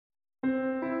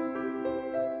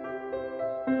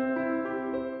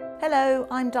Hello,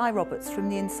 I'm Di Roberts from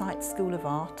the Insight School of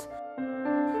Art,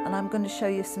 and I'm going to show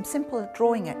you some simple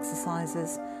drawing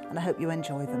exercises, and I hope you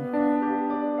enjoy them.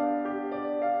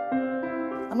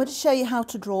 I'm going to show you how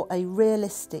to draw a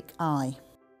realistic eye.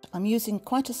 I'm using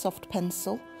quite a soft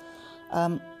pencil,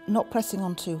 not pressing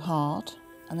on too hard,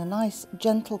 and a nice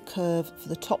gentle curve for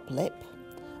the top lip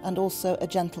and also a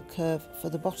gentle curve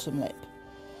for the bottom lip.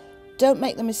 Don't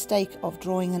make the mistake of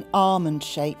drawing an almond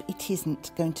shape. It isn't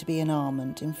going to be an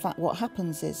almond. In fact, what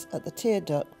happens is at the tear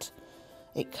duct,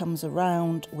 it comes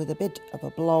around with a bit of a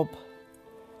blob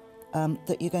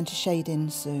that you're going to shade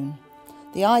in soon.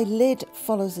 The eyelid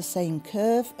follows the same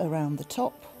curve around the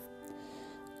top,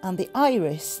 and the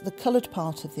iris, the coloured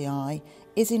part of the eye,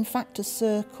 is in fact a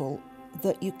circle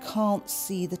that you can't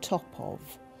see the top of,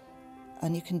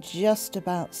 and you can just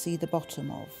about see the bottom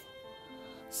of.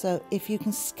 So if you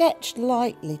can sketch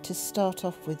lightly to start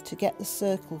off with to get the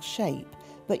circle shape,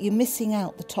 but you're missing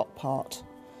out the top part,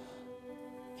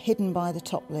 hidden by the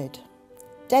top lid.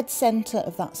 Dead centre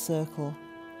of that circle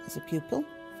is a pupil,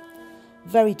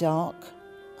 very dark,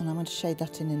 and I'm going to shade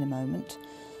that in a moment.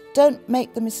 Don't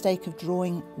make the mistake of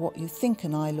drawing what you think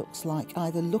an eye looks like.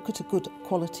 Either look at a good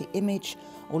quality image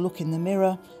or look in the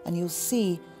mirror, and you'll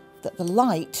see that the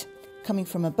light coming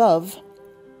from above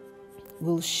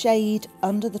will shade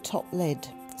under the top lid.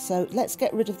 So let's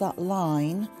get rid of that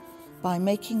line by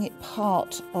making it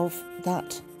part of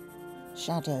that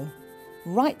shadow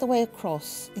right the way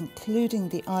across, including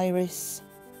the iris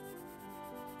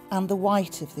and the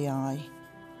white of the eye.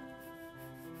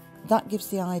 That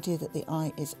gives the idea that the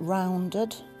eye is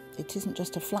rounded. It isn't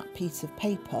just a flat piece of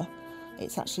paper,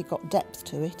 it's actually got depth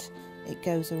to it. It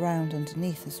goes around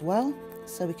underneath as well,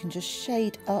 so we can just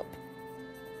shade up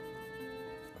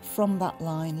from that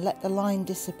line, let the line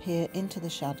disappear into the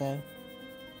shadow.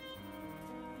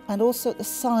 And also at the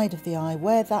side of the eye,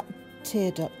 where that tear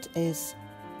duct is,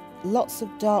 lots of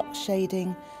dark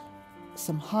shading,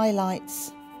 some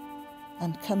highlights,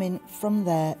 and come in from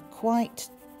there, quite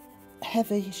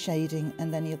heavy shading,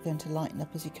 and then you're going to lighten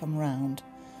up as you come round.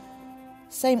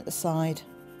 Same at the side,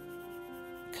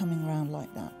 coming round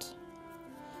like that.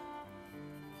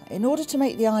 In order to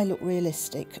make the eye look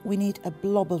realistic, we need a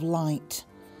blob of light.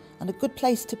 And a good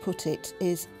place to put it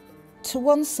is to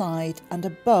one side and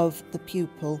above the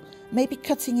pupil, maybe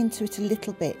cutting into it a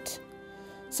little bit.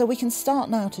 So we can start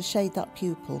now to shade that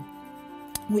pupil,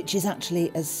 which is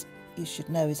actually, as you should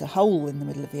know, is a hole in the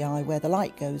middle of the eye where the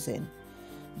light goes in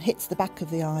and hits the back of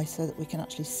the eye so that we can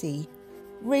actually see.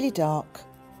 Really dark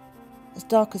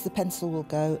as the pencil will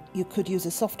go. You could use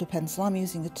a softer pencil. I'm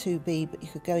using a 2B, but you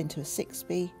could go into a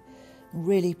 6B,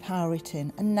 really power it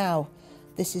in. And now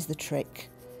this is the trick.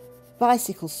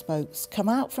 Bicycle spokes come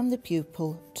out from the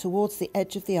pupil towards the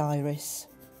edge of the iris.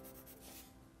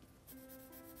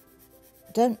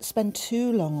 Don't spend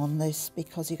too long on this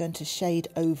because you're going to shade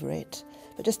over it,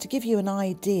 but just to give you an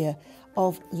idea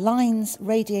of lines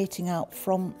radiating out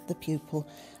from the pupil.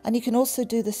 And you can also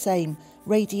do the same,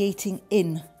 radiating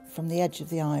in from the edge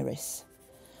of the iris.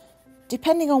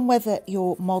 Depending on whether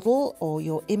your model or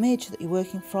your image that you're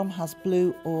working from has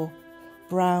blue or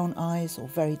brown eyes, or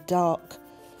very dark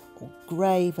or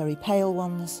grey, very pale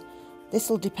ones, this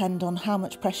will depend on how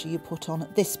much pressure you put on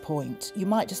at this point. You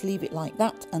might just leave it like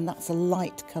that, and that's a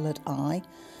light coloured eye,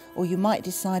 or you might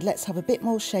decide let's have a bit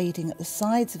more shading at the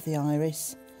sides of the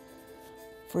iris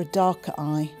for a darker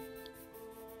eye,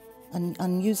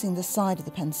 and using the side of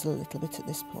the pencil a little bit at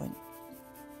this point.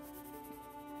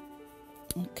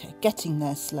 Okay, getting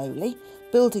there slowly,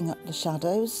 building up the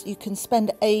shadows. You can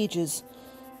spend ages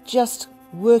just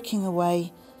working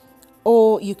away,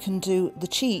 or you can do the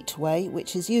cheat way,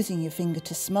 which is using your finger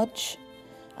to smudge,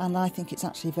 and I think it's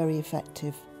actually very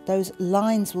effective. Those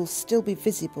lines will still be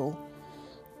visible,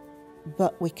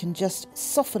 but we can just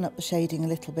soften up the shading a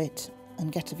little bit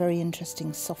and get a very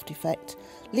interesting soft effect,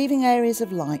 leaving areas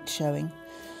of light showing.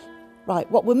 Right,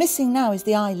 what we're missing now is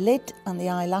the eyelid and the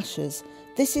eyelashes.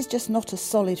 This is just not a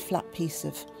solid flat piece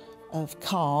of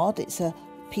card, it's a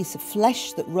piece of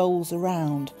flesh that rolls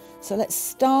around. So let's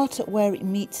start at where it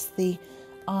meets the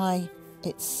eye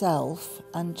itself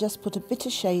and just put a bit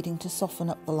of shading to soften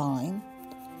up the line,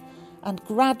 and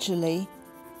gradually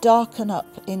darken up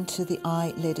into the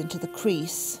eyelid, into the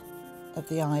crease of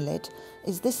the eyelid.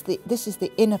 This is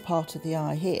the inner part of the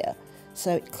eye here,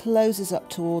 so it closes up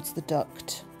towards the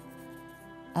duct,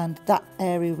 and that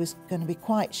area was going to be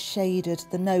quite shaded.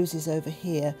 The nose is over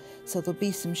here, so there'll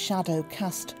be some shadow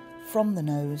cast from the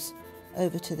nose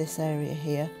over to this area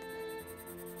here.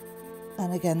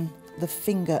 And again, the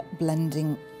finger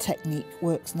blending technique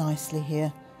works nicely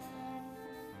here,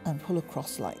 and pull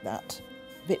across like that.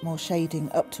 a bit more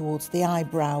shading up towards the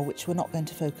eyebrow, which we're not going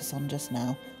to focus on just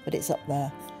now, but it's up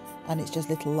there, and it's just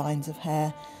little lines of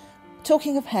hair.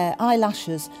 Talking of hair,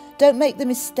 eyelashes, don't make the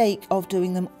mistake of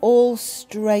doing them all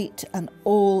straight and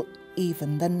all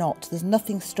even. They're not. There's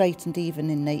nothing straight and even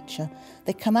in nature.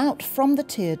 They come out from the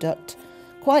tear duct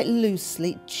quite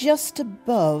loosely, just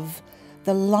above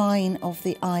the line of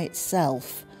the eye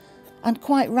itself, and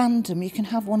quite random. You can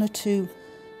have one or two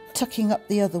tucking up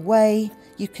the other way.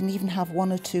 You can even have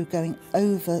one or two going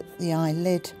over the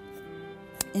eyelid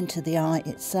into the eye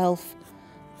itself.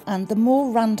 And the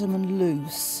more random and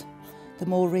loose, the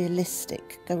more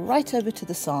realistic. Go right over to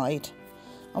the side,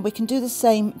 and we can do the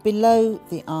same below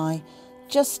the eye,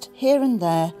 just here and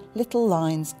there, little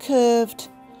lines, curved,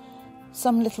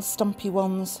 some little stumpy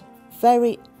ones,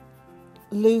 very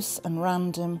loose and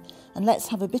random. And let's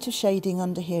have a bit of shading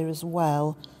under here as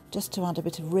well, just to add a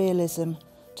bit of realism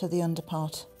to the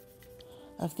underpart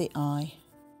of the eye.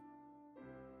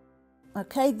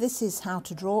 Okay, this is how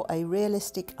to draw a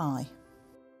realistic eye.